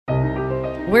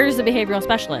Where's the behavioral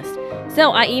specialist?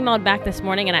 So I emailed back this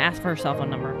morning and I asked for her cell phone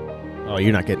number. Oh,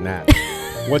 you're not getting that.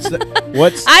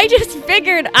 What's I just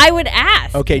figured I would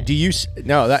ask. Okay,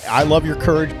 I love your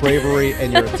courage, bravery,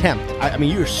 and your attempt. I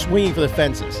mean, you're swinging for the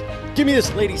fences. Give me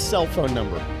this lady's cell phone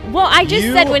number. Well, I just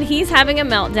said when he's having a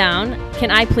meltdown, can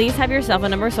I please have your cell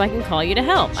phone number so I can call you to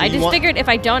help? I just figured if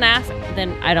I don't ask,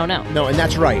 then I don't know. No, and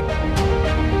that's right.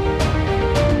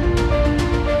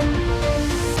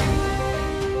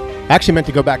 I actually meant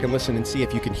to go back and listen and see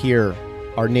if you can hear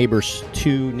our neighbor's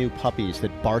 2 new puppies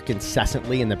that bark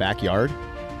incessantly in the backyard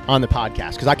on the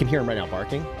podcast, because I can hear them right now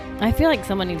barking. I feel like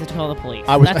someone needs to call the police.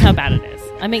 That's how bad it is.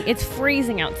 I mean, it's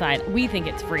freezing outside. We think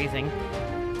it's freezing.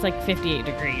 It's like 58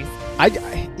 degrees.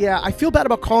 I feel bad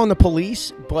about calling the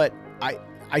police, but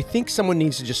I think someone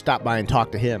needs to just stop by and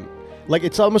talk to him. Like,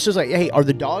 it's almost just like, hey, are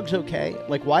the dogs okay?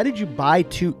 Like, why did you buy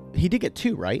 2? He did get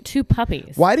 2, right? 2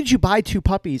 puppies. Why did you buy 2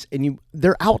 puppies and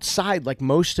they're outside like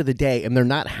most of the day and they're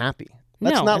not happy?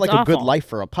 That's not like awful. A good life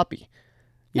for a puppy.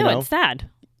 You know? It's sad.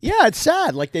 Yeah, it's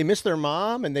sad. Like, they miss their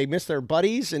mom and they miss their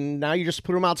buddies, and now you just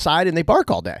put them outside and they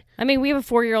bark all day. I mean, we have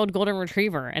a 4-year-old golden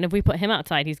retriever, and if we put him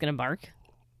outside, he's going to bark.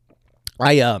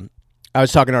 I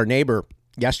was talking to our neighbor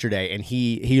yesterday, and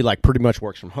he like pretty much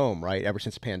works from home, right? Ever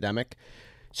since the pandemic.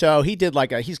 So he did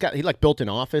he built an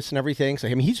office and everything. So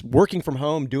he's working from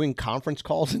home, doing conference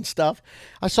calls and stuff.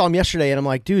 I saw him yesterday and I'm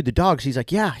like, dude, the dogs. He's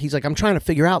like, yeah. He's like, I'm trying to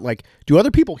figure out, like, do other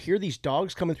people hear these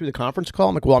dogs coming through the conference call?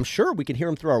 I'm like, well, I'm sure we can hear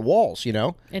them through our walls, you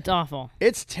know? It's awful.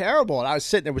 It's terrible. And I was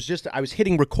sitting, I was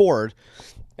hitting record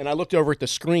and I looked over at the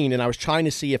screen and I was trying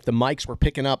to see if the mics were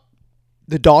picking up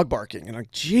the dog barking. And I'm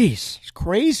like, geez, it's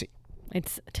crazy.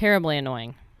 It's terribly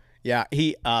annoying. Yeah.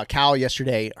 Cal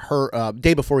yesterday,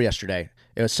 day before yesterday,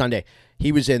 it was Sunday.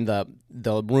 He was in the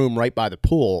room right by the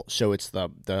pool, so it's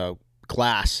the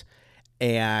glass,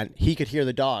 and he could hear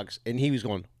the dogs, and he was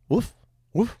going woof,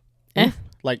 woof, woof,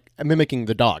 like mimicking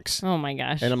the dogs. Oh my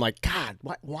gosh! And I'm like, God,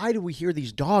 why do we hear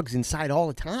these dogs inside all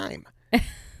the time?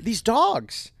 These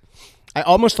dogs. I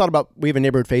almost thought about, we have a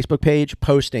neighborhood Facebook page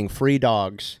posting free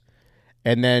dogs,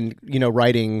 and then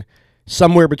writing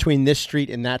somewhere between this street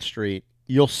and that street.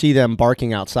 You'll see them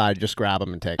barking outside. Just grab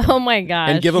them and take them. Oh, my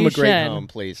gosh. And give them a great home,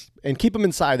 please. And keep them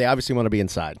inside. They obviously want to be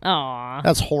inside. Aw.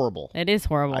 That's horrible. It is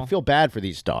horrible. I feel bad for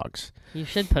these dogs. You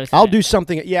should post I'll do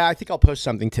something. Yeah, I think I'll post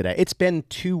something today. It's been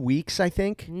 2 weeks, I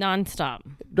think. Nonstop.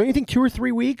 Don't you think 2 or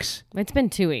 3 weeks? It's been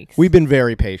 2 weeks. We've been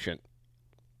very patient.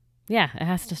 Yeah, it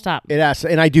has to stop. It has to,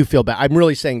 and I do feel bad. I'm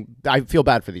really saying I feel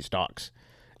bad for these dogs.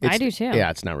 I do too.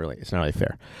 Yeah, it's not really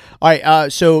fair. All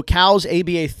right, so Cal's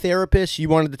ABA therapist, you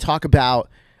wanted to talk about.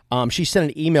 She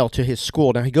sent an email to his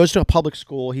school. Now, he goes to a public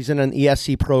school. He's in an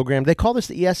ESC program. They call this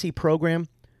the ESC program?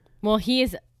 Well,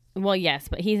 yes,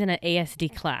 but he's in an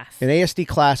ASD class. An ASD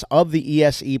class of the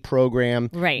ESE program,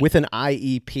 right, with an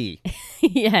IEP.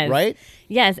 Yes. Right?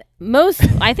 Yes.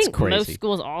 I think most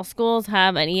schools, all schools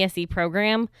have an ESE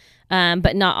program,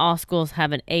 but not all schools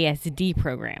have an ASD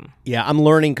program. Yeah, I'm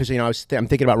learning because, I'm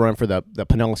thinking about running for the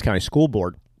Pinellas County School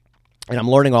Board, and I'm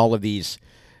learning all of these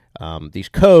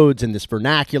codes and this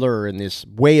vernacular and this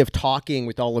way of talking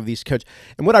with all of these codes.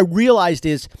 And what I realized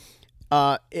is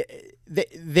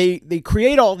they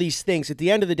create all these things. At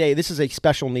the end of the day, this is a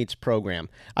special needs program.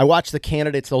 I watch the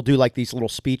candidates. They'll do like these little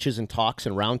speeches and talks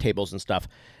and roundtables and stuff.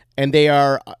 And they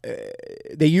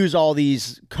use all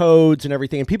these codes and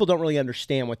everything. And people don't really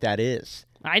understand what that is.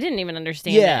 I didn't even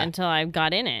understand it until I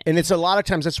got in it. And it's a lot of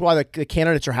times, that's why the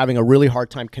candidates are having a really hard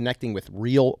time connecting with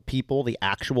real people, the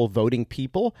actual voting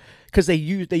people, because they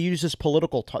use this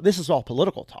political talk. This is all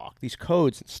political talk, these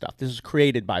codes and stuff. This is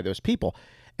created by those people.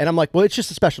 And I'm like, well, it's just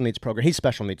a special needs program. He's a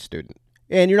special needs student.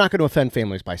 And you're not going to offend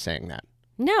families by saying that.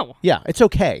 No. Yeah, it's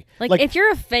okay. Like if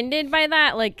you're offended by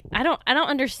that, like I don't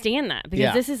understand that,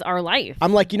 because this is our life.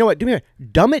 I'm like, you know what?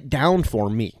 Dumb it down for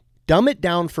me. Dumb it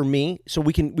down for me so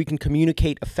we can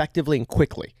communicate effectively and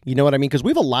quickly. You know what I mean? Because we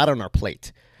have a lot on our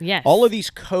plate. Yes. All of these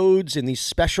codes and these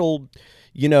special,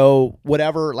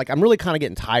 whatever. Like, I'm really kind of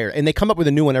getting tired. And they come up with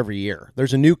a new one every year.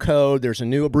 There's a new code. There's a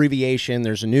new abbreviation.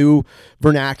 There's a new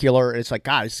vernacular. It's like,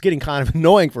 God, it's getting kind of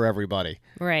annoying for everybody.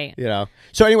 Right.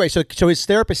 So anyway, so his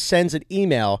therapist sends an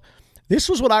email. This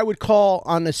was what I would call,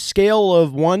 on a scale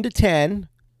of 1 to 10,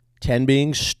 10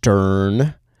 being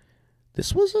stern,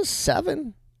 this was a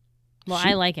 7. Well,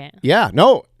 I like it. Yeah,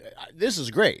 no, this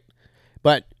is great.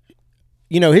 But,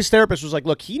 his therapist was like,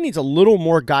 look, he needs a little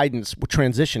more guidance with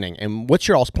transitioning. And what's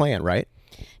your all's plan, right?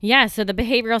 Yeah, so the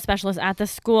behavioral specialist at the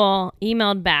school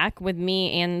emailed back with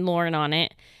me and Lauren on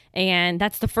it. And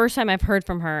that's the first time I've heard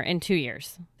from her in 2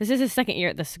 years. This is his second year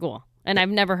at the school. And I've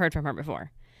never heard from her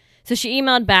before. So she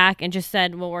emailed back and just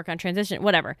said, we'll work on transition,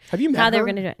 whatever. Have you met how her? they were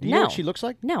going to do it. Do you know what she looks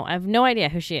like? No, I have no idea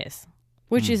who she is,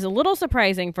 which is a little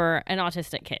surprising for an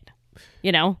autistic kid,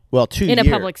 Well, 2 years. In a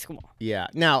public school. Yeah.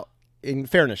 Now, in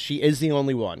fairness, she is the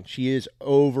only one. She is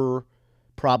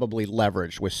probably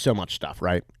leveraged with so much stuff,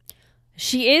 right?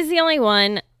 She is the only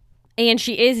one, and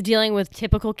she is dealing with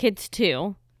typical kids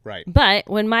too. Right. But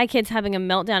when my kid's having a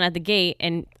meltdown at the gate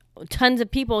and tons of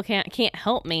people can't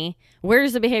help me,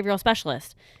 where's the behavioral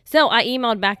specialist? So I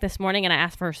emailed back this morning and I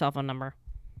asked for her cell phone number.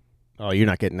 Oh, you're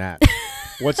not getting that.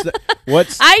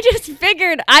 What's I just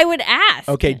figured I would ask.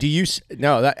 Okay,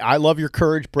 I love your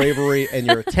courage, bravery, and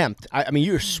your attempt. I mean,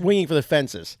 you're swinging for the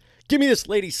fences. Give me this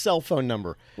lady's cell phone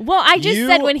number. Well, I just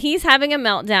said when he's having a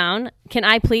meltdown, can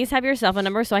I please have your cell phone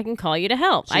number so I can call you to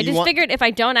help? So I just figured if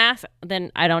I don't ask,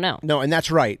 then I don't know. No, and that's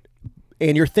right.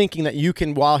 And you're thinking that you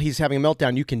can, while he's having a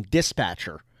meltdown, you can dispatch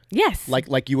her. Yes.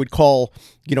 Like you would call,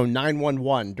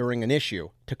 911 during an issue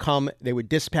to come. They would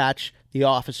dispatch the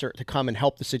officer to come and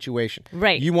help the situation.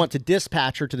 Right. You want to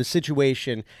dispatch her to the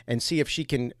situation and see if she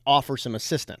can offer some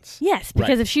assistance. Yes,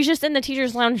 because if she's just in the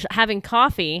teacher's lounge having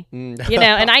coffee, and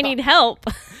I need help.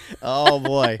 Oh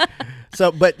boy.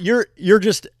 So, but you're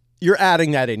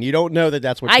adding that in. You don't know that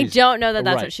that's what I don't know that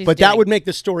that's what she's doing. But doing. that would make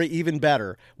the story even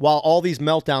better. While all these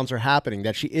meltdowns are happening,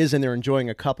 that she is in there enjoying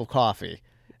a cup of coffee.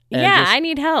 Yeah, I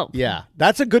need help. Yeah,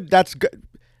 that's good.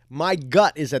 My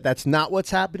gut is that that's not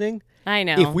what's happening. I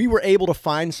know. If we were able to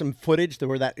find some footage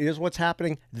where that is what's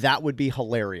happening, that would be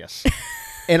hilarious.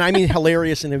 And I mean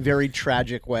hilarious in a very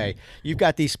tragic way. You've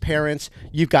got these parents,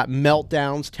 you've got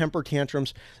meltdowns, temper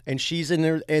tantrums, and she's in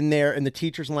there in the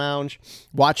teacher's lounge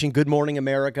watching Good Morning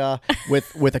America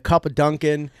with a cup of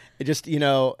Dunkin'. It just,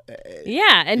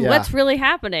 what's really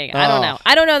happening? I don't know.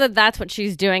 I don't know that that's what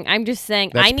she's doing. I'm just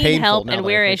saying I need help, and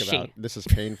where is she? This is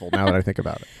painful now that I think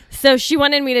about it. So she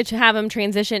wanted me to have him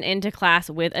transition into class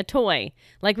with a toy.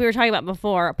 Like we were talking about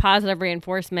before, positive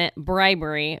reinforcement,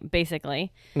 bribery,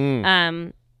 basically.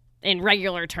 In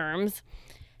regular terms.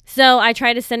 So I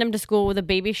try to send him to school with a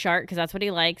baby shark because that's what he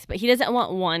likes, but he doesn't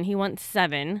want 1, he wants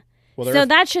 7. Well, so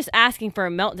that's just asking for a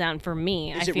meltdown for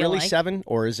me. Is it really 7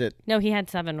 or is it? No, he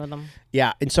had 7 with him.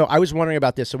 Yeah, and so I was wondering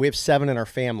about this. So we have 7 in our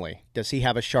family. Does he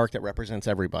have a shark that represents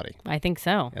everybody? I think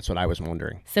so. That's what I was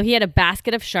wondering. So he had a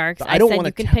basket of sharks. I said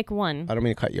you can pick one. I don't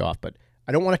mean to cut you off, but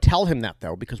I don't want to tell him that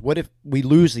though, because what if we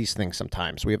lose these things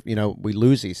sometimes? We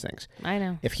lose these things. I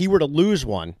know. If he were to lose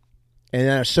one and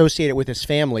then associate it with his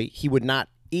family, he would not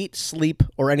eat, sleep,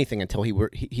 or anything until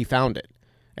he found it.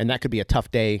 And that could be a tough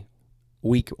day,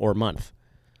 week, or month.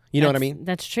 You know what I mean?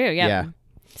 That's true, yeah.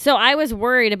 So I was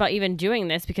worried about even doing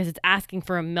this because it's asking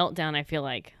for a meltdown, I feel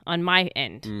like, on my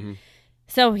end. Mm-hmm.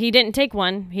 So he didn't take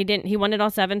one. He wanted all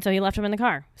 7, so he left him in the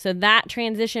car. So that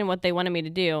transition, what they wanted me to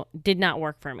do, did not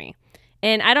work for me.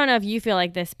 And I don't know if you feel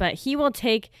like this, but he will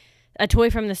take a toy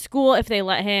from the school if they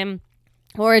let him,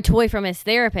 or a toy from his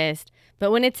therapist.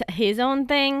 But when it's his own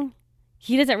thing,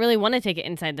 he doesn't really want to take it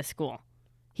inside the school.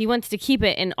 He wants to keep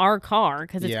it in our car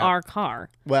because it's our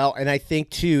car. Well, and I think,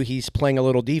 too, he's playing a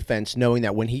little defense knowing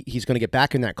that when he's going to get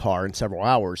back in that car in several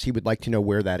hours, he would like to know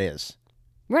where that is.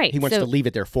 Right. He wants to leave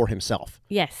it there for himself.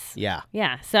 Yes. Yeah.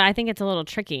 Yeah. So I think it's a little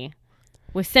tricky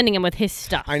with sending him with his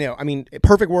stuff. I know. I mean,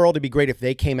 perfect world, it'd be great if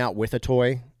they came out with a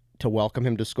toy to welcome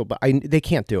him to school, but they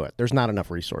can't do it. There's not enough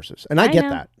resources. And I get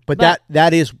that. But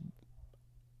that is...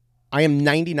 I am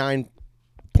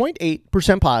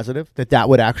 99.8% positive that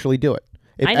would actually do it.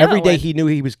 If every day he knew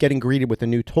he was getting greeted with a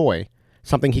new toy,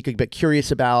 something he could get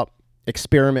curious about,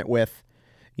 experiment with,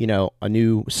 a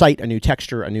new sight, a new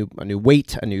texture, a new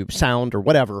weight, a new sound, or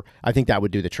whatever, I think that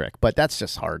would do the trick. But that's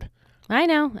just hard. I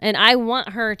know. And I want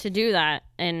her to do that,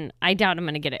 and I doubt I'm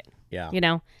going to get it. Yeah.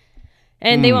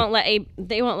 And they won't let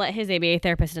his ABA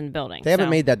therapist in the building. They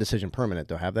haven't made that decision permanent,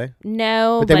 though, have they?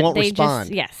 No, but they won't respond.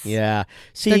 Yes. Yeah.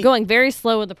 See, they're going very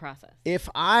slow with the process. If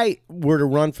I were to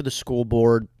run for the school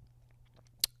board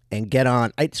and get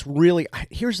on,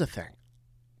 here's the thing.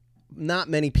 Not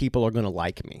many people are going to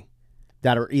like me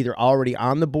that are either already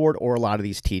on the board or a lot of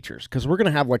these teachers, because we're going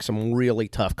to have some really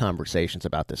tough conversations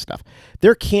about this stuff.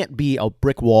 There can't be a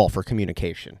brick wall for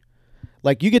communication.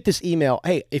 Like, you get this email,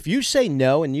 hey, if you say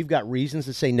no and you've got reasons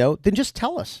to say no, then just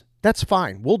tell us. That's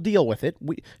fine. We'll deal with it.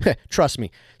 Trust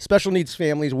me, special needs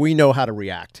families, we know how to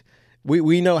react.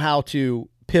 We know how to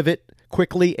pivot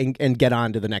quickly and get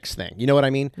on to the next thing. You know what I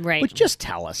mean? Right. But just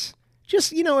tell us.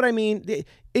 Just, you know what I mean?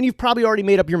 And you've probably already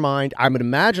made up your mind. I'm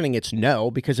imagining it's no,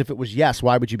 because if it was yes,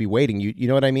 why would you be waiting? You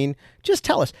know what I mean? Just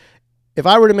tell us. If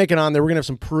I were to make it on there, we're going to have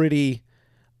some pretty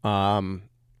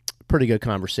good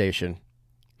conversation.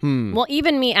 Well,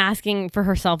 even me asking for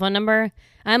her cell phone number,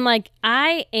 I'm like,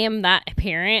 I am that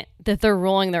parent that they're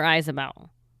rolling their eyes about.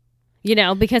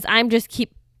 Because I'm just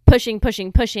keep pushing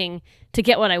to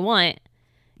get what I want.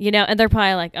 And they're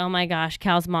probably like, oh my gosh,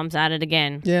 Cal's mom's at it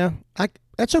again. Yeah,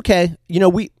 that's okay.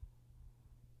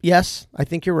 Yes, I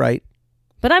think you're right.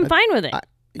 But I'm fine with it.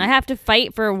 I have to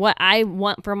fight for what I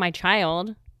want for my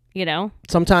child,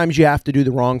 Sometimes you have to do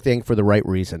the wrong thing for the right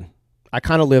reason. I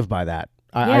kind of live by that.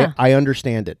 I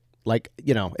understand it. Like,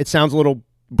 it sounds a little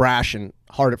brash and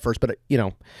hard at first, but,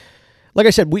 like I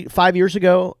said, 5 years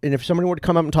ago, and if somebody were to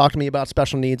come up and talk to me about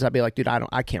special needs, I'd be like, dude,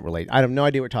 I can't relate. I have no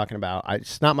idea what you're talking about.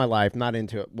 It's not my life. I'm not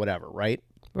into it, whatever, right?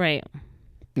 Right.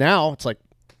 Now, it's like,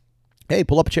 hey,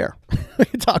 pull up a chair. We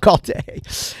can talk all day.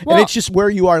 Well, and it's just where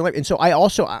you are in life. And so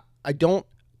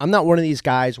I'm not one of these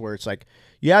guys where it's like,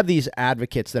 you have these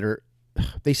advocates that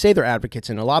they say they're advocates,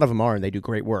 and a lot of them are, and they do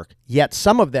great work. Yet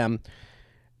some of them,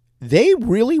 they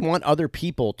really want other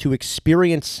people to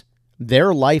experience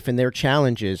their life and their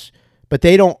challenges, but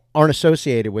they aren't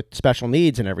associated with special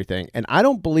needs and everything. And I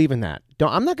don't believe in that.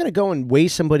 I'm not going to go and weigh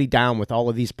somebody down with all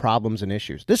of these problems and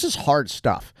issues. This is hard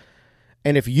stuff.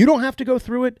 And if you don't have to go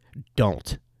through it,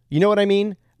 don't. You know what I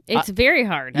mean? It's very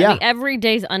hard. Yeah. I mean, every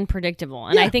day's unpredictable.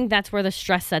 And I think that's where the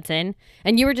stress sets in.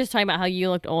 And you were just talking about how you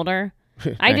looked older.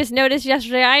 I just noticed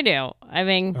yesterday I do. I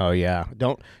mean. Oh, yeah.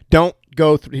 Don't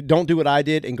do what I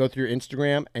did and go through your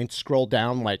Instagram and scroll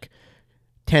down like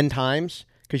 10 times.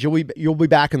 Because you'll be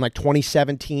back in like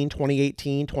 2017,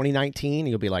 2018, 2019. And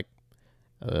you'll be like,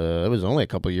 it was only a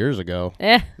couple of years ago.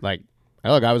 Like,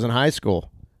 oh, look, I was in high school.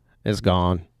 It's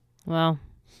gone. Well.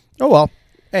 Oh, well.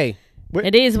 Hey.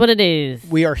 It is what it is.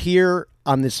 We are here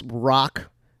on this rock,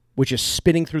 which is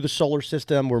spinning through the solar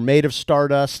system. We're made of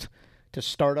stardust. To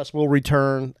stardust will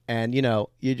return. And,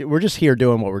 we're just here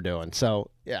doing what we're doing. So,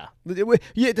 yeah.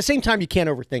 At the same time, you can't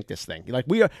overthink this thing. Like,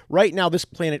 we are right now, this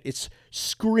planet is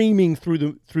screaming through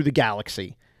the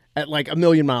galaxy at like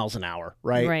 1,000,000 miles an hour,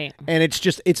 right? Right. And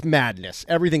it's madness.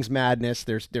 Everything's madness.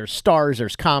 There's stars,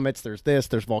 there's comets, there's this,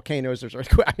 there's volcanoes, there's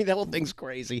earthquakes. I mean, the whole thing's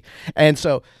crazy. And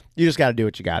so you just got to do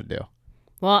what you got to do.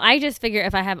 Well, I just figure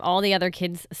if I have all the other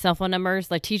kids' cell phone numbers,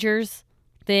 like teachers,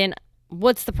 then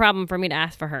what's the problem for me to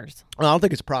ask for hers? Well, I don't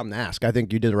think it's a problem to ask. I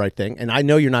think you did the right thing. And I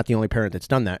know you're not the only parent that's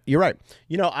done that. You're right.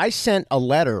 I sent a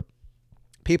letter.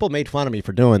 People made fun of me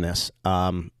for doing this.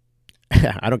 I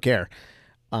don't care.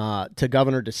 To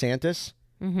Governor DeSantis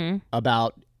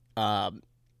about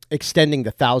extending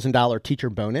the $1,000 teacher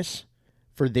bonus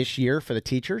for this year for the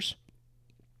teachers.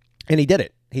 And he did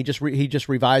it. He just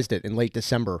revised it in late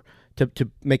December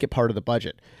to make it part of the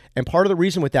budget. And part of the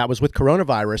reason with that was with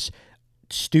coronavirus,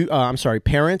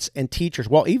 parents and teachers,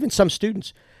 well, even some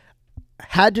students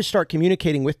had to start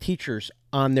communicating with teachers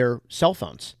on their cell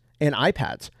phones and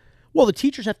iPads. Well, the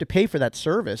teachers have to pay for that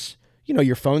service,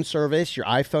 your phone service, your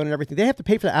iPhone and everything. They have to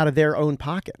pay for that out of their own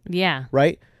pocket. Yeah.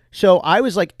 Right? So I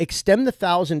was like, extend the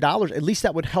 $1,000. At least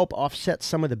that would help offset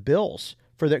some of the bills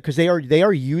for that, because they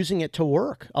are using it to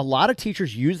work. A lot of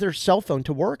teachers use their cell phone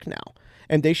to work now.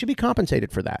 And they should be compensated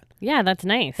for that. Yeah, that's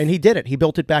nice. And he did it. He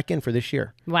built it back in for this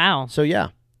year. Wow. So, yeah.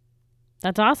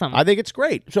 That's awesome. I think it's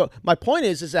great. So, my point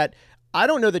is that I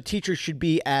don't know that teachers should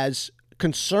be as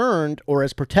concerned or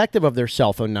as protective of their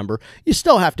cell phone number. You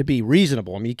still have to be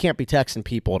reasonable. I mean, you can't be texting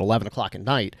people at 11 o'clock at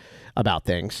night about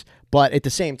things. But at the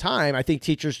same time, I think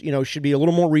teachers, should be a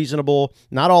little more reasonable.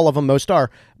 Not all of them, most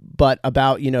are. But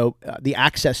about, the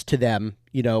access to them,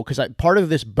 because part of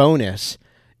this bonus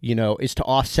is to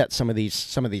offset some of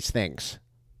these things.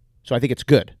 So I think it's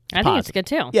good. I think it's good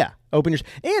too. Yeah.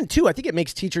 And two, I think it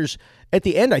makes teachers, at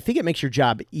the end, I think it makes your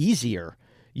job easier,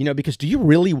 because do you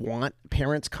really want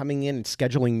parents coming in and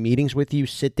scheduling meetings with you,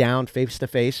 sit down face to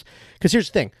face? Because here's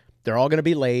the thing, they're all going to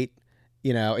be late.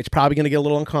 It's probably going to get a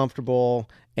little uncomfortable.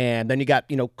 And then you got,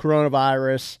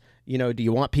 coronavirus. Do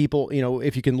you want people,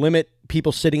 if you can limit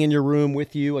people sitting in your room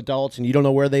with you, adults, and you don't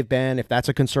know where they've been, if that's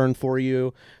a concern for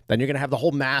you, then you're going to have the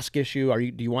whole mask issue.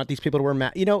 Do you want these people to wear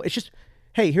masks? It's just,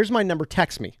 hey, here's my number.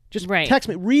 Text me. Just text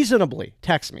me reasonably.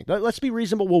 Text me. Let's be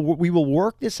reasonable. We will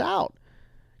work this out.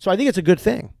 So I think it's a good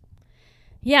thing.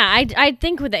 Yeah, I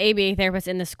think with the ABA therapists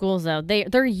in the schools, though,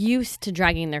 they're used to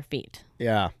dragging their feet.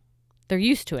 Yeah. They're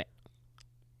used to it.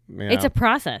 Yeah. It's a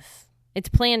process. It's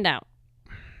planned out.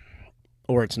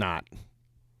 Or it's not.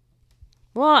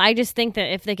 Well, I just think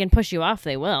that if they can push you off,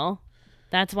 they will.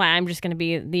 That's why I'm just going to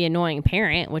be the annoying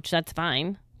parent, which that's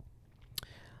fine.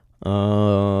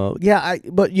 But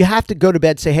you have to go to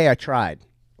bed and say, hey, I tried.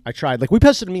 Like, we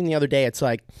posted a meme the other day. It's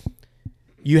like,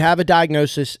 you have a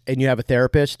diagnosis and you have a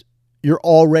therapist, you're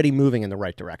already moving in the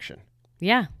right direction.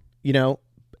 Yeah.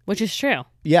 Which is true.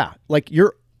 Yeah. Like,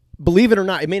 believe it or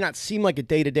not, it may not seem like a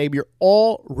day-to-day, but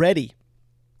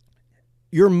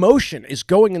your motion is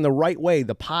going in the right way,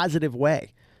 the positive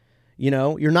way.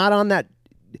 You're not on that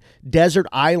desert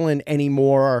island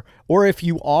anymore, or if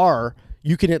you are,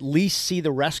 you can at least see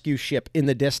the rescue ship in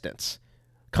the distance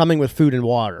coming with food and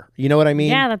water. You know what I mean?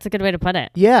 Yeah, that's a good way to put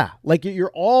it. Yeah, like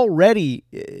you're already,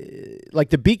 like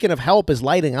the beacon of help is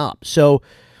lighting up. So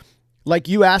like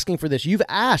you asking for this, you've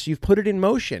asked, you've put it in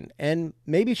motion, and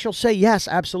maybe she'll say, yes,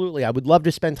 absolutely. I would love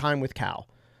to spend time with Cal,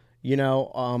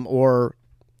 or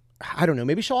I don't know,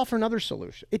 maybe she'll offer another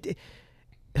solution.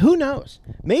 Who knows?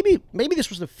 Maybe this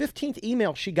was the 15th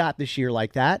email she got this year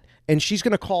like that, and she's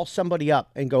going to call somebody up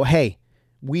and go, hey,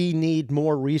 we need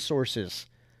more resources.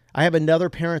 I have another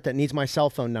parent that needs my cell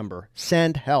phone number.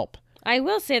 Send help. I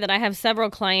will say that I have several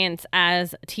clients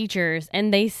as teachers,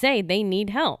 and they say they need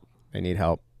help. They need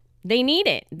help. They need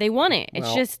it. They want it.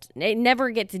 It's just, it never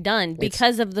gets done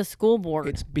because of the school board.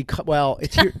 It's because,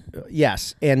 it's here.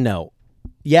 Yes and no.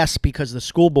 Yes, because the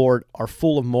school board are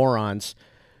full of morons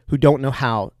who don't know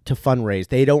how to fundraise.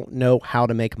 They don't know how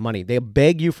to make money. They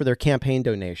beg you for their campaign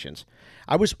donations.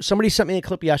 Somebody sent me a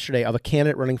clip yesterday of a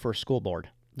candidate running for a school board.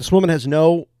 This woman has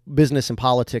no business in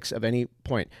politics of any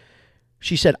point.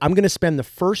 She said, I'm going to spend the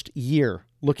first year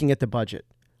looking at the budget.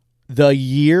 The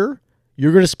year?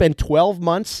 You're going to spend 12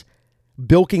 months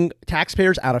bilking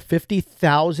taxpayers out of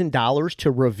 $50,000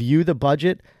 to review the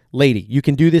budget? Lady, you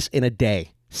can do this in a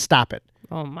day. Stop it.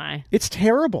 Oh, my. It's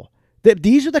terrible.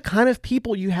 These are the kind of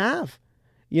people you have,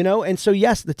 And so,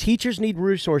 yes, the teachers need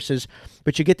resources,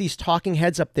 but you get these talking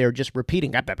heads up there just repeating.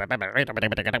 They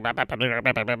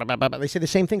say the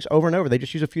same things over and over. They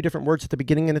just use a few different words at the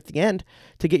beginning and at the end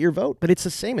to get your vote, but it's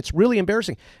the same. It's really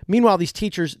embarrassing. Meanwhile, these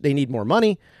teachers, they need more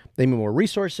money, they need more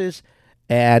resources,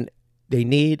 and they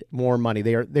need more money.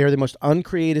 They are the most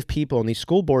uncreative people in these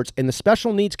school boards, and the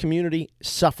special needs community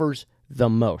suffers the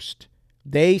most.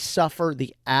 They suffer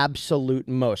the absolute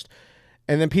most.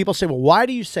 And then people say, well, why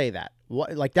do you say that?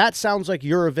 Like, that sounds like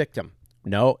you're a victim.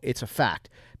 No, it's a fact.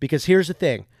 Because here's the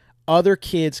thing. Other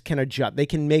kids can adjust. They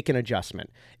can make an adjustment.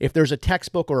 If there's a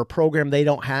textbook or a program they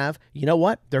don't have, you know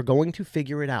what? They're going to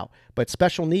figure it out. But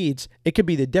special needs, it could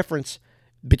be the difference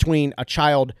between a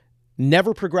child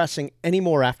never progressing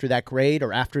anymore after that grade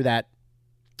or after that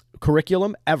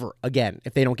curriculum ever again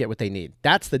if they don't get what they need.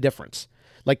 That's the difference.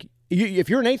 Like, if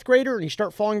you're an 8th grader and you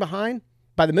start falling behind,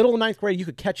 by the middle of 9th grade, you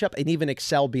could catch up and even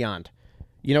excel beyond.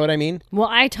 You know what I mean? Well,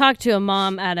 I talked to a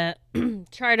mom at a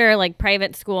charter,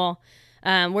 private school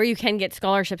where you can get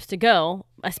scholarships to go,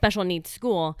 a special needs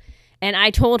school. And I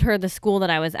told her the school that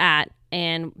I was at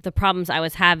and the problems I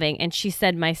was having. And she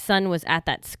said my son was at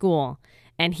that school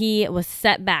and he was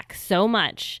set back so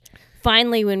much.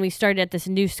 Finally, when we started at this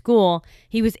new school,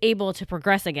 he was able to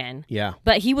progress again. Yeah.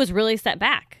 But he was really set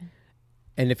back.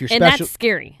 And if you're special, and that's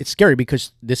scary. It's scary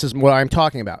because this is what I'm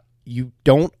talking about. You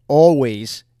don't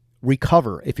always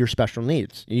recover if you're special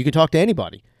needs. You can talk to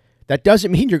anybody. That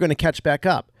doesn't mean you're going to catch back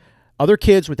up. Other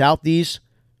kids without these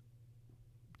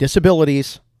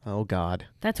disabilities, oh God.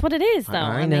 That's what it is, though.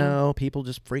 I know. People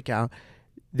just freak out.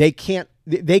 They can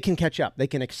catch up. They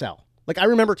can excel. Like, I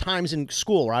remember times in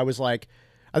school where I was I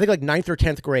think 9th or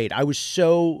 10th grade, I was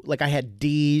so, I had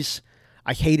D's.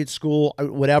 I hated school,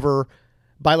 whatever.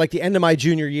 By the end of my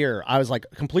junior year, I was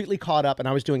completely caught up and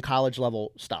I was doing college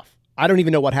level stuff. I don't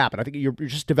even know what happened. I think you're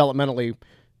just developmentally,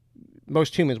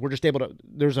 most humans, we're just able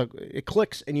to, it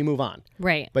clicks and you move on.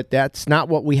 Right. But that's not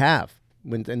what we have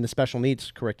in the special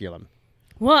needs curriculum.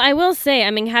 Well, I will say,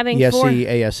 having ESE,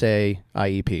 ASA,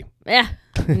 IEP. Yeah.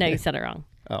 No, you said it wrong.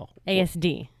 Oh.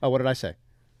 ASD. Oh, what did I say?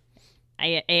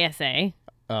 ASA.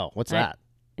 Oh, what's that?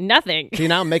 Nothing. See,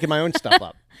 now I'm making my own stuff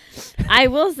up. I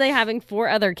will say, having 4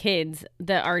 other kids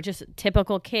that are just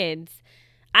typical kids,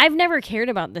 I've never cared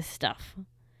about this stuff.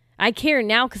 I care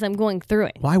now because I'm going through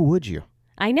it. Why would you?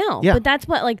 I know, yeah. But that's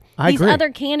what these other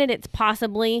candidates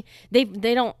possibly they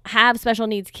don't have special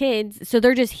needs kids, so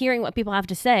they're just hearing what people have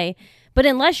to say. But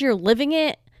unless you're living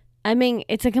it,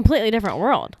 it's a completely different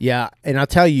world. Yeah, and I'll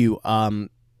tell you, and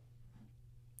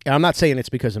I'm not saying it's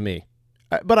because of me,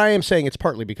 but I am saying it's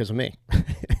partly because of me.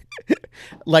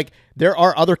 There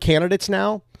are other candidates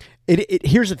now.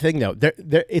 Here's the thing, though.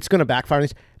 It's going to backfire.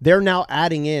 They're now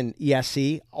adding in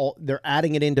ESC. They're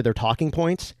adding it into their talking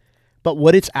points. But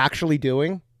what it's actually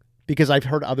doing, because I've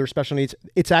heard other special needs,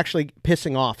 it's actually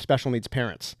pissing off special needs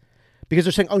parents. Because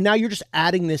they're saying, oh, now you're just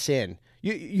adding this in.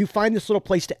 You find this little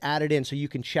place to add it in so you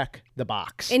can check the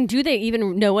box. And do they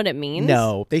even know what it means?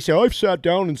 No. They say, I've sat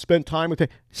down and spent time with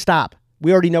it. Stop.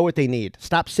 We already know what they need.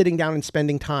 Stop sitting down and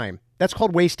spending time. That's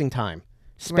called wasting time.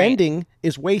 Spending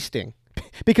is wasting.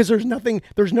 because there's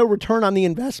no return on the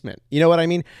investment. You know what I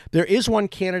mean? There is one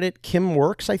candidate, Kim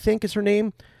Works, I think is her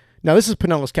name. Now, this is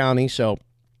Pinellas County, so,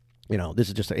 this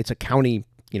is it's a county,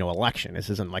 election. This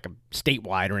isn't like a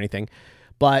statewide or anything.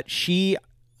 But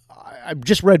I've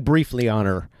just read briefly on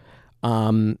her,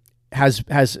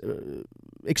 has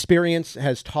experience,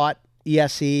 has taught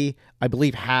ESE, I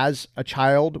believe has a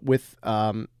child with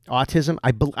autism.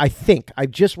 I think. I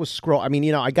just was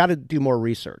scrolling. I got to do more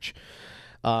research.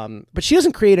 But she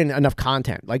doesn't create enough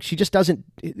content. Like, she just doesn't.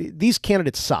 These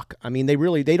candidates suck.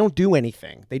 They don't do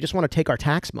anything. They just want to take our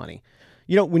tax money.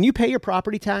 When you pay your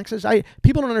property taxes,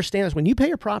 people don't understand this. When you pay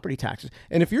your property taxes,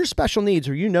 and if you're special needs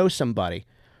or somebody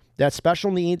that's special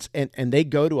needs and they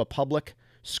go to a public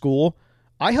school,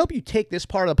 I hope you take this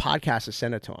part of the podcast and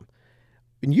send it to them.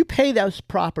 And you pay those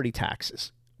property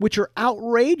taxes, which are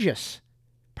outrageous.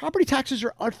 Property taxes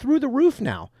are through the roof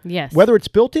now. Yes. Whether it's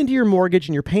built into your mortgage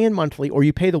and you're paying monthly or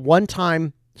you pay the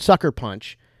one-time sucker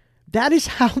punch, that is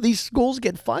how these schools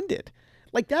get funded.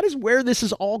 Like, that is where this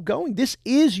is all going. This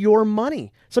is your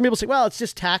money. Some people say, well, it's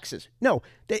just taxes. No,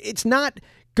 it's not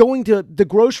going to the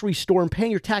grocery store and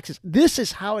paying your taxes. This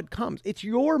is how it comes. It's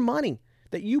your money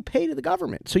that you pay to the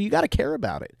government. So you got to care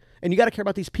about it. And you got to care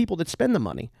about these people that spend the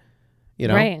money.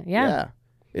 Right, yeah.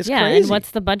 It's crazy. And what's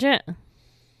the budget?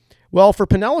 Well, for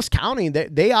Pinellas County,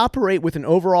 they operate with an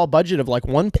overall budget of like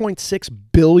 $1.6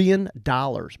 billion.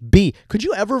 Could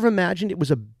you ever have imagined it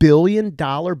was $1 billion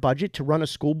budget to run a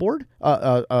school board,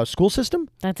 a school system?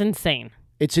 That's insane.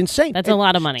 It's insane. That's a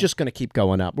lot of money. It's just going to keep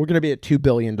going up. We're going to be at $2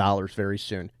 billion very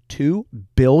soon. $2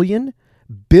 billion.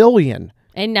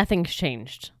 And nothing's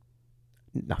changed.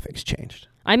 Nothing's changed.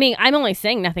 I'm only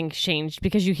saying nothing's changed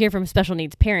because you hear from special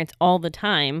needs parents all the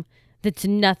time that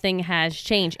nothing has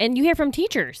changed. And you hear from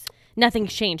teachers,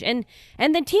 nothing's changed. And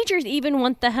the teachers even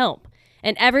want the help.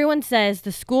 And everyone says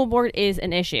the school board is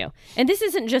an issue. And this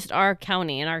isn't just our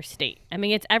county and our state.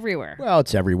 It's everywhere. Well,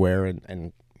 it's everywhere.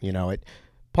 And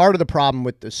part of the problem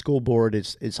with the school board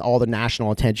is all the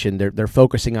national attention. They're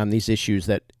focusing on these issues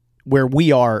that where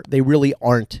we are, they really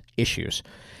aren't issues.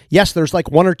 Yes, there's like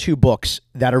one or two books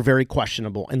that are very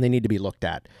questionable and they need to be looked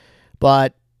at.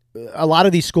 But a lot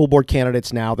of these school board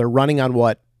candidates now, they're running on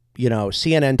what,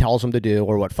 CNN tells them to do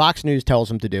or what Fox News tells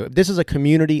them to do. This is a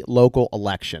community local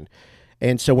election.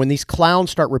 And so when these clowns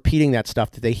start repeating that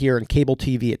stuff that they hear on cable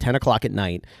TV at 10 o'clock at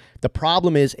night, the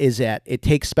problem is that it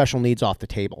takes special needs off the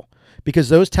table because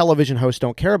those television hosts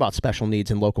don't care about special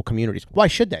needs in local communities. Why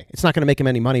should they? It's not going to make them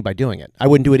any money by doing it. I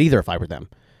wouldn't do it either if I were them.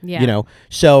 Yeah.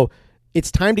 So it's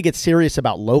time to get serious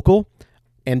about local,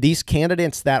 and these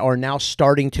candidates that are now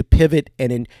starting to pivot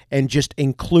and just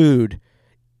include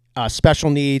special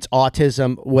needs,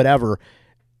 autism, whatever,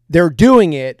 they're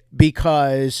doing it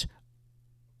because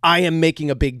I am making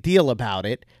a big deal about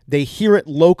it. They hear it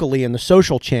locally in the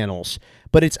social channels,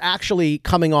 but it's actually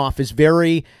coming off as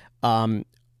very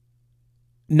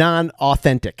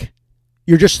non-authentic.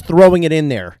 You're just throwing it in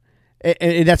there,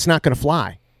 and that's not going to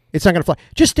fly. It's not going to fly.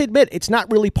 Just admit it's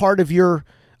not really part of your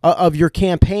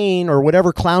campaign or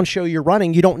whatever clown show you're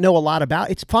running. You don't know a lot about.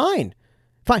 It's fine.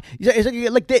 Like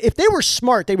if they were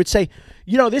smart, they would say,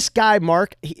 this guy,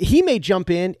 Mark, he may jump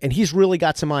in and he's really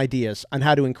got some ideas on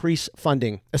how to increase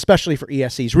funding, especially for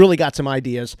ESE. He's really got some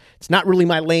ideas. It's not really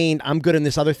my lane. I'm good in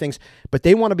this other things, but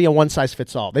they want to be a one size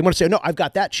fits all. They want to say, no, I've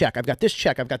got that check. I've got this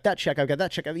check. I've got that check. I've got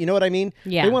that check. You know what I mean?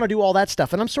 Yeah. They want to do all that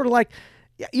stuff. And I'm sort of like,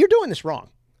 yeah, you're doing this wrong.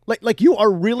 Like you are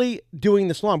really doing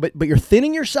this wrong, but you're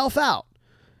thinning yourself out.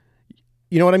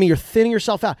 You know what I mean? You're thinning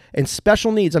yourself out. And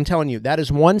special needs, I'm telling you, that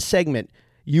is one segment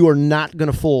you are not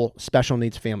going to fool special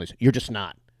needs families. You're just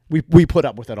not. We put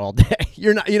up with it all day.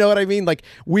 You're not. You know what I mean? Like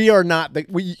we are not.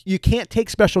 You can't take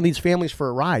special needs families for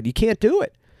a ride. You can't do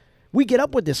it. We get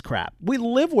up with this crap. We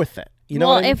live with it. You know.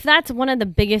 Well, what I mean? If that's one of the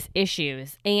biggest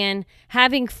issues, and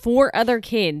having 4 other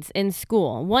kids in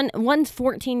school, one's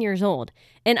 14 years old,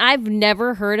 and I've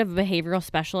never heard of a behavioral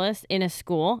specialist in a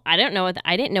school. I didn't know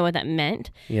what that meant.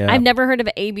 Yeah. I've never heard of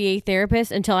an ABA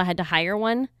therapist until I had to hire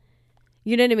one.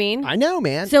 You know what I mean? I know,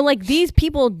 man. So like these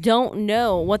people don't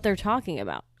know what they're talking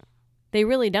about. They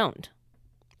really don't.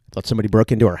 Thought somebody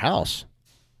broke into our house.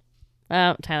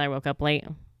 Oh, Tyler woke up late.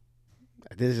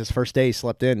 This is his first day he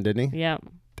slept in, didn't he? Yeah.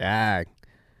 Dag.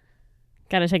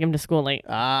 Got to take him to school late.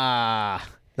 Not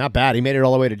bad. He made it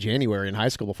all the way to January in high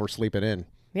school before sleeping in.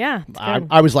 Yeah.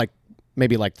 I was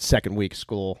maybe second week of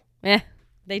school.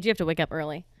 They do have to wake up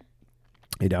early.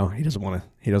 He doesn't want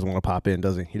to pop in,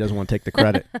 does he? He doesn't want to take the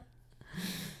credit.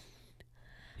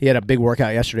 He had a big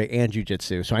workout yesterday and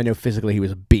jiu-jitsu, so I know physically he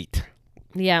was beat.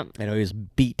 Yeah. I know he was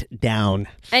beat down.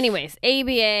 Anyways,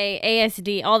 ABA,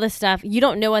 ASD, all this stuff, you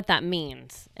don't know what that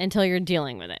means until you're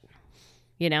dealing with it.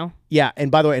 Yeah, and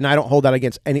by the way, and I don't hold that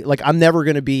against any, like, I'm never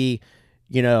going to be,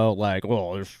 like,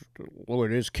 well,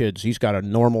 it is kids. He's got a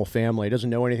normal family. He doesn't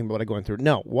know anything about what I'm going through.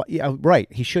 No, yeah,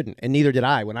 right, he shouldn't, and neither did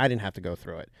I when I didn't have to go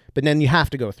through it. But then you have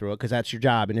to go through it because that's your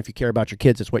job, and if you care about your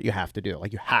kids, it's what you have to do.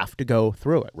 Like, you have to go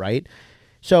through it, right?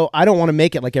 So I don't want to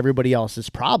make it like everybody else's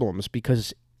problems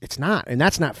because it's not, and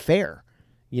that's not fair.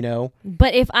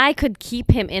 But if I could keep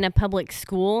him in a public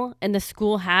school and the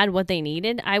school had what they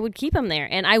needed, I would keep him there.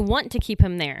 And I want to keep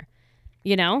him there,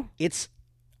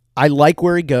 I like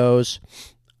where he goes.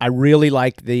 I really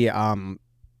like a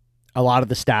lot of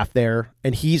the staff there.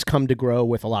 And he's come to grow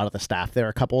with a lot of the staff there.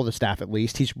 A couple of the staff, at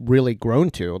least. He's really grown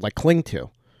to, like, cling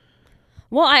to.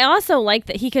 Well, I also like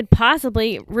that he could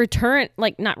possibly but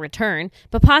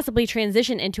possibly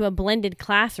transition into a blended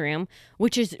classroom,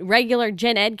 which is regular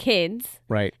gen ed kids,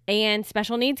 right, and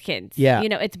special needs kids. Yeah,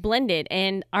 it's blended,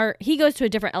 and he goes to a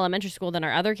different elementary school than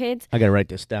our other kids. I gotta write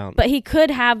this down. But he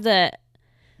could have the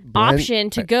option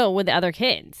to go with the other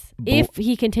kids if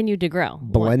he continued to grow.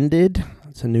 Blended.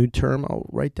 That's a new term I'll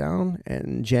write down.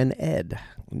 And gen ed,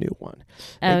 new one.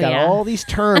 They got all these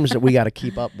terms that we got to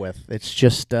keep up with. It's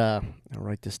just I'll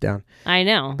write this down. I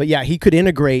know. But yeah, he could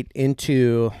integrate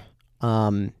into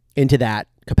that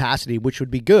capacity, which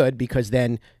would be good because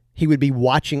then he would be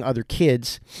watching other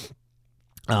kids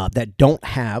that don't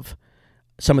have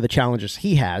some of the challenges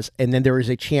he has, and then there is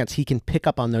a chance he can pick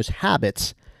up on those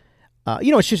habits.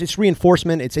 It's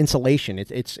reinforcement, it's insulation.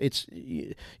 It's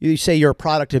you say you're a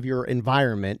product of your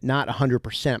environment, not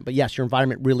 100%, but yes, your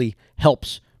environment really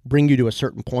helps bring you to a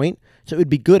certain point. So it would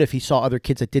be good if he saw other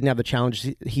kids that didn't have the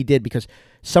challenges he did, because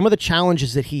some of the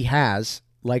challenges that he has,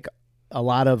 like a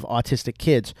lot of autistic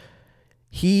kids,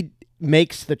 he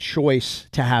makes the choice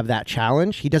to have that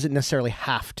challenge. He doesn't necessarily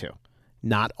have to.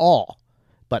 Not all,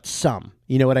 but some.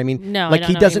 You know what I mean? No, like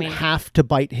he doesn't have to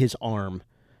bite his arm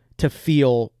to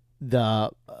feel the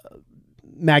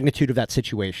magnitude of that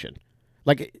situation.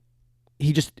 Like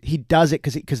he does it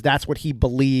because that's what he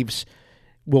believes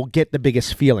will get the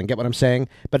biggest feeling. Get what I'm saying?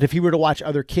 But if he were to watch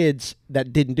other kids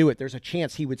that didn't do it, there's a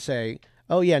chance he would say,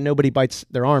 oh yeah, nobody bites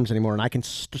their arms anymore, and I can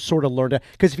sort of learn to,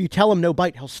 because if you tell him no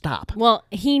bite, he'll stop. Well,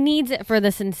 he needs it for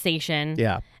the sensation.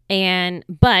 Yeah.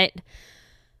 But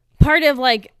part of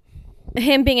like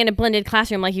him being in a blended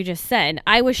classroom, like you just said,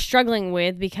 I was struggling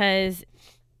with because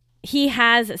he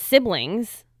has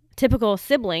siblings, typical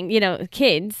sibling,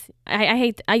 kids.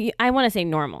 I want to say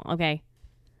normal, okay?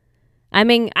 I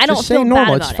mean, I don't feel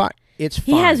normal. Bad about it. It's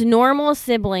fine. He has normal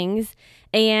siblings,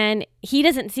 and he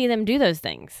doesn't see them do those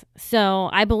things. So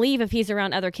I believe if he's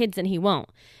around other kids, then he won't.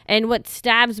 And what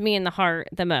stabs me in the heart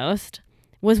the most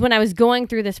was when I was going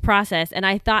through this process, and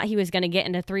I thought he was going to get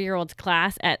into 3-year-old's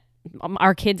class at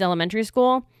our kids' elementary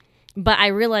school, but I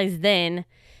realized then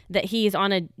that he's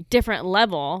on a different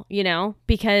level,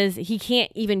 because he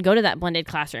can't even go to that blended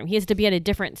classroom. He has to be at a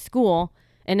different school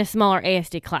in a smaller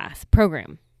ASD class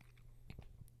program.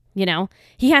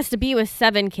 He has to be with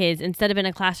 7 kids instead of in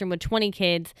a classroom with 20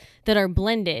 kids that are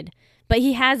blended, but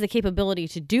he has the capability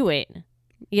to do it,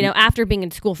 after being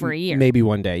in school for a year. Maybe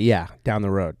one day. Yeah. Down the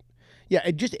road.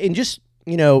 Yeah. Just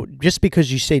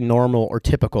because you say normal or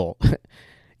typical,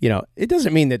 it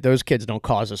doesn't mean that those kids don't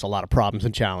cause us a lot of problems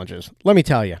and challenges. Let me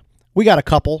tell you, we got a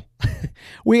couple.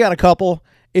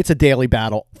 It's a daily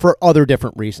battle for other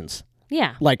different reasons.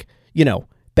 Yeah. Like,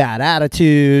 bad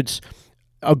attitudes,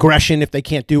 aggression if they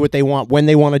can't do what they want, when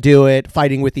they want to do it,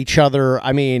 fighting with each other.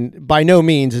 I mean, by no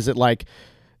means is it like,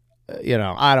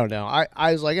 I don't know.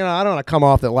 I was like, I don't want to come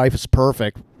off that life is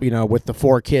perfect, with the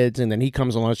 4 kids, and then he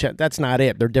comes along. That's not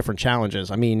it. They're different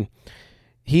challenges. I mean,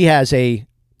 he has a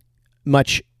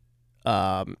much...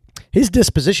 his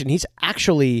disposition,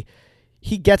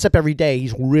 he gets up every day.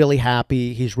 He's really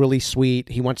happy. He's really sweet.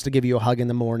 He wants to give you a hug in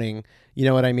the morning. You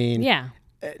know what I mean? Yeah.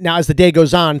 Now, as the day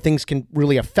goes on, things can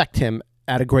really affect him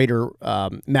at a greater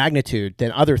magnitude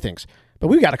than other things. But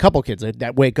we've got a couple kids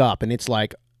that wake up and it's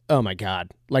like, oh my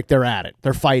God, like they're at it.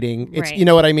 They're fighting. It's, you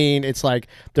know what I mean? It's like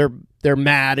they're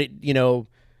mad at,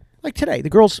 like today, the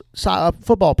girls'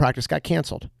 football practice got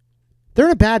canceled. They're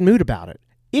in a bad mood about it.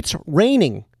 It's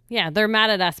raining. Yeah, they're mad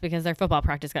at us because their football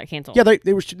practice got canceled. Yeah,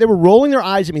 they were rolling their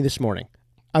eyes at me this morning.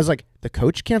 I was like, the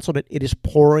coach canceled it. It is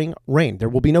pouring rain. There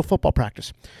will be no football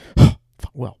practice.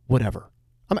 Well, whatever.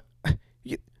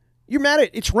 You're mad at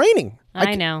it's raining.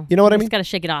 I know. You know what I mean? Just got to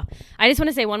shake it off. I just want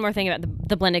to say one more thing about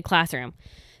the blended classroom.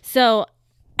 So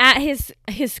at his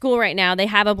school right now, they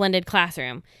have a blended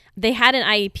classroom. They had an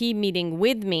IEP meeting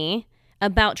with me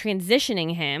about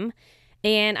transitioning him.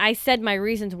 And I said my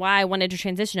reasons why I wanted to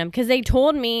transition him, because they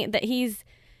told me that he's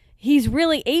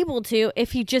really able to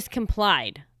if he just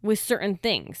complied with certain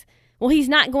things. Well, he's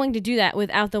not going to do that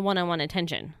without the one-on-one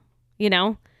attention, you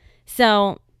know?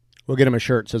 So we'll get him a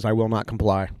shirt that says, I will not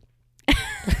comply.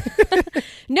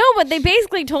 No, but they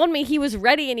basically told me he was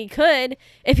ready and he could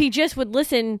if he just would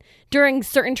listen during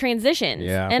certain transitions.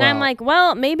 Yeah, and I'm like,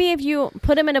 well, maybe if you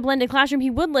put him in a blended classroom, he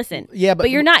would listen. Yeah, but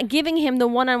you're not giving him the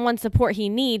one-on-one support he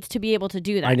needs to be able to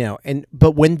do that. I know.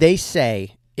 But when they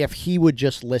say if he would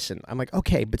just listen, I'm like,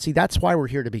 okay, but see, that's why we're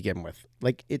here to begin with.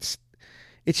 Like, it's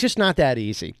just not that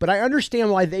easy. But I understand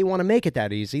why they want to make it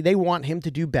that easy. They want him to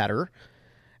do better.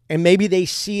 And maybe they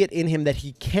see it in him that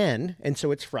he can, and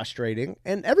so it's frustrating.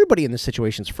 And everybody in this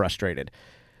situation is frustrated.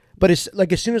 But it's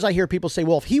like as soon as I hear people say,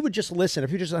 "Well, if he would just listen,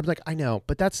 if he just," I'm like, I know,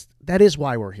 but that is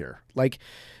why we're here. Like,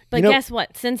 but guess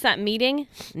what? Since that meeting,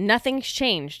 nothing's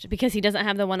changed because he doesn't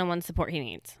have the one-on-one support he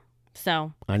needs.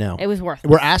 So I know it was worth it.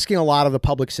 We're asking a lot of the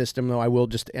public system, though. I will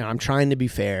just, and I'm trying to be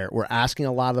fair. We're asking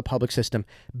a lot of the public system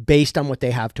based on what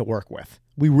they have to work with.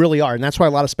 We really are, and that's why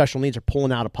a lot of special needs are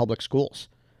pulling out of public schools.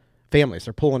 Families,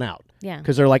 they're pulling out. Yeah.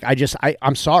 Because they're like,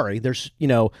 I'm sorry. There's,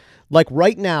 like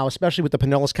right now, especially with the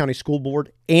Pinellas County School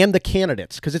Board and the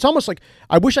candidates, because it's almost like,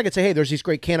 I wish I could say, hey, there's these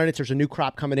great candidates. There's a new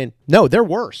crop coming in. No, they're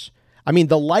worse. I mean,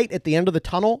 the light at the end of the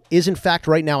tunnel is in fact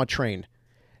right now a train.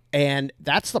 And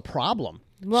that's the problem.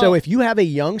 Well, so if you have a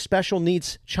young special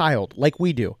needs child like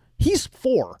we do, he's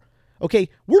 4. Okay.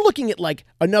 We're looking at like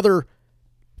another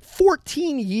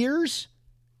 14 years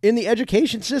in the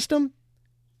education system.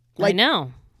 Like, I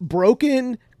know.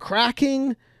 Broken,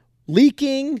 cracking,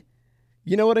 leaking,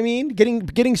 you know what I mean?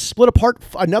 Getting split apart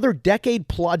another decade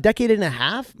and a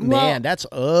half. Man, that's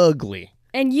ugly.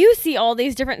 And you see all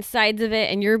these different sides of it,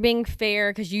 and you're being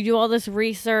fair because you do all this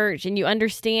research and you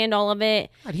understand all of it.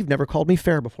 God, you've never called me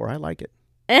fair before. I like it.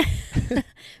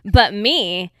 But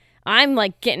me, I'm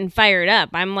like getting fired up.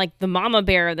 I'm like the mama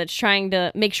bear that's trying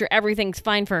to make sure everything's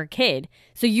fine for her kid.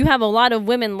 So you have a lot of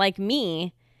women like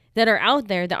me that are out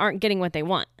there that aren't getting what they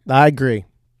want. I agree.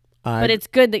 But it's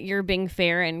good that you're being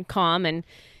fair and calm and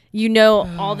you know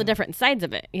all the different sides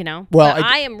of it, you know? Well, but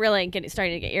I am really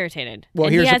starting to get irritated. Well,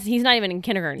 and he's not even in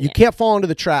kindergarten yet. Can't fall into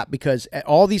the trap because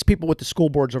all these people with the school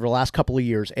boards over the last couple of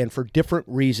years and for different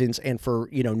reasons and for,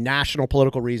 national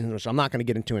political reasons, which I'm not going to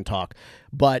get into and talk,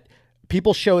 but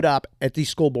people showed up at these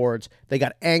school boards. They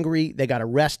got angry. They got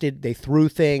arrested. They threw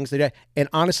things. And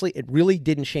honestly, it really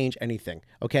didn't change anything,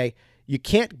 okay? You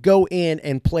can't go in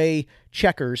and play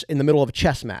checkers in the middle of a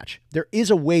chess match. There is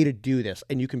a way to do this,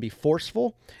 and you can be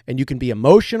forceful, and you can be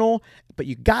emotional, but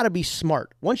you got to be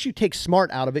smart. Once you take smart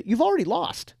out of it, you've already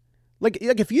lost. Like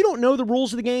if you don't know the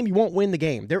rules of the game, you won't win the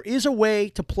game. There is a way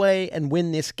to play and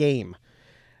win this game.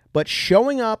 But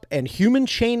showing up and human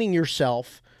chaining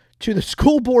yourself to the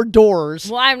school board doors.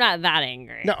 Well, I'm not that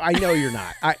angry. No, I know you're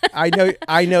not. I know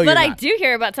you're not. But I do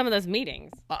hear about some of those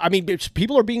meetings. I mean,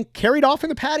 people are being carried off in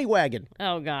the paddy wagon.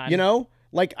 Oh, God.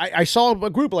 Like I saw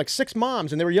a group of like 6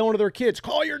 moms and they were yelling to their kids,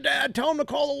 call your dad, tell him to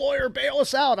call the lawyer, bail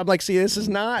us out. I'm like, see, this is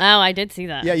not. Oh, I did see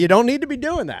that. Yeah, you don't need to be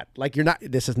doing that. Like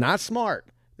this is not smart.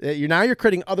 You're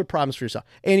creating other problems for yourself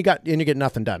and you get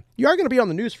nothing done. You are going to be on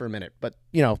the news for a minute, but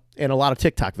and a lot of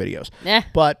TikTok videos. Yeah.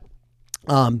 But,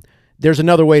 there's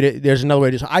another way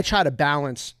to, I try to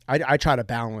balance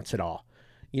it all.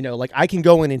 Like I can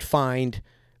go in and find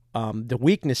the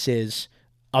weaknesses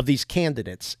of these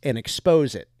candidates and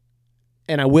expose it.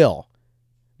 And I will.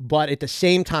 But at the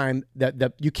same time,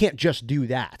 that you can't just do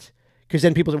that. Because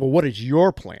then people say, well, what is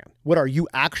your plan? What are you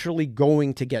actually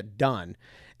going to get done?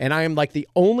 And I am like the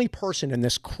only person in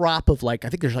this crop of I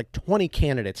think there's 20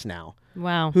 candidates now.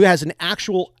 Wow. Who has an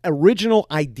actual original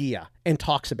idea and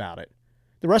talks about it.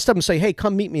 The rest of them say, hey,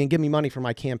 come meet me and give me money for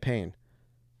my campaign.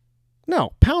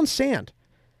 No, pound sand.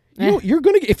 You're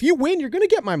going to, if you win, you're going to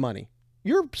get my money.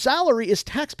 Your salary is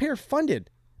taxpayer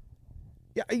funded.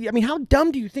 I mean, how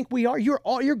dumb do you think we are? You're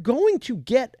going to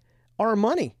get our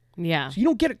money. Yeah. So you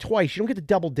don't get it twice. You don't get the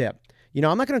double dip.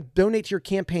 I'm not going to donate to your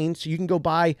campaign so you can go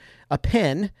buy a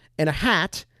pen and a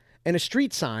hat and a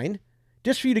street sign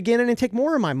just for you to get in and take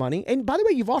more of my money. And by the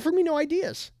way, you've offered me no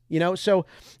ideas. So,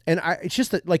 it's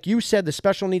just that, like you said, the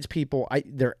special needs people,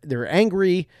 they're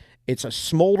angry. It's a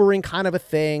smoldering kind of a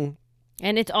thing.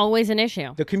 And it's always an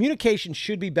issue. The communication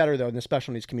should be better, though, in the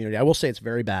special needs community. I will say it's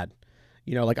very bad.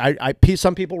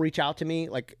 Some people reach out to me,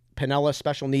 like Pinellas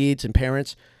special needs and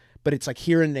parents, but it's like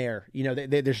here and there.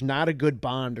 There's not a good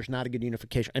bond. There's not a good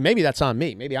unification. And maybe that's on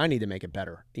me. Maybe I need to make it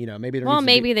better.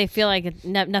 Maybe they feel like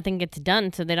nothing gets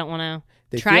done, so they don't want to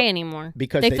try anymore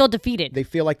because they feel defeated. They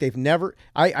feel like they've never.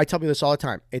 I tell people this all the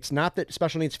time. It's not that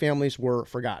special needs families were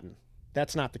forgotten.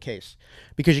 That's not the case,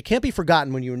 because you can't be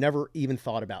forgotten when you were never even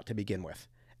thought about to begin with.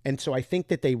 And so I think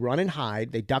that they run and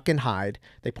hide, they duck and hide,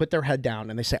 they put their head down,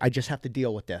 and they say, I just have to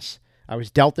deal with this. I was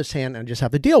dealt this hand and I just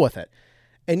have to deal with it.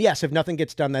 And yes, if nothing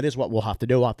gets done, that is what we'll have to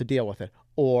do. We'll have to deal with it.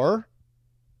 Or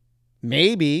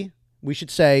maybe we should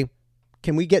say,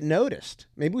 can we get noticed?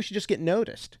 Maybe we should just get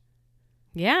noticed.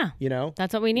 Yeah.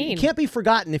 That's what we need. You can't be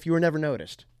forgotten if you were never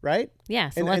noticed, right? Yeah,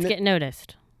 so let's get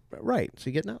noticed. Right, so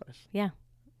you get noticed. Yeah.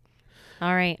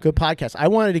 All right. Good podcast. I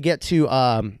wanted to get to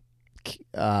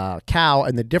Cal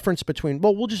and the difference between,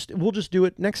 well, we'll just do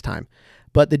it next time.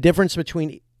 But the difference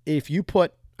between if you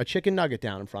put a chicken nugget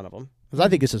down in front of them, because I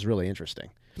think this is really interesting.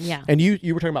 Yeah. And you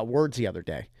were talking about words the other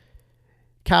day.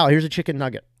 Cal, here's a chicken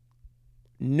nugget.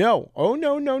 No. Oh,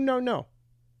 no, no, no, no.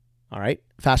 All right.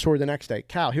 Fast forward the next day.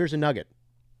 Cal, here's a nugget.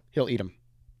 He'll eat them.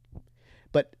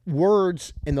 But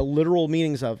words and the literal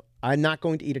meanings of, I'm not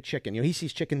going to eat a chicken. He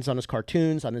sees chickens on his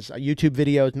cartoons, on his YouTube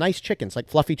videos, nice chickens, like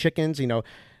fluffy chickens.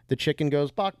 The chicken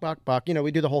goes, bok, bok, bok.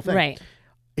 We do the whole thing. Right.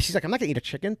 She's like, I'm not going to eat a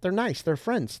chicken. They're nice. They're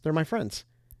friends. They're my friends.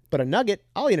 But a nugget,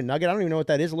 I'll eat a nugget. I don't even know what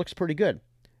that is. It looks pretty good.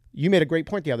 You made a great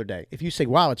point the other day. If you say,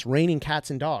 wow, it's raining cats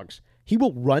and dogs, he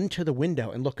will run to the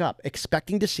window and look up,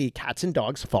 expecting to see cats and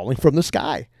dogs falling from the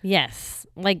sky. Yes.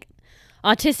 Like,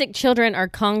 autistic children are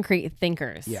concrete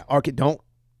thinkers. Yeah.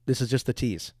 This is just the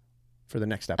tease for the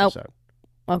next episode.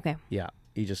 Oh, okay. Yeah.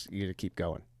 You keep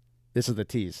going. This is the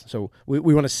tease. So we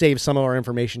want to save some of our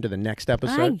information to the next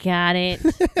episode. I got it.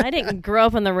 I didn't grow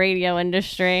up in the radio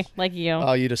industry like you.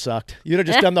 Oh, you'd have sucked. You'd have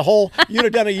just done you'd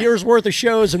have done a year's worth of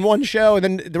shows in one show, and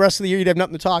then the rest of the year you'd have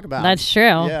nothing to talk about. That's true.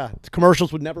 Yeah. The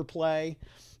commercials would never play.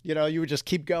 You would just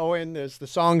keep going. The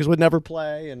songs would never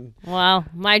play. Well,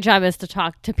 my job is to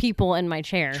talk to people in my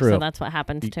chair. True. So that's what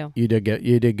happens too. You did good.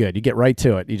 You did good. You get right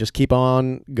to it. You just keep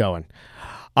on going.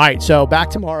 All right, so back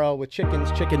tomorrow with chickens,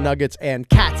 chicken nuggets, and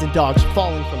cats and dogs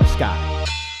falling from the sky.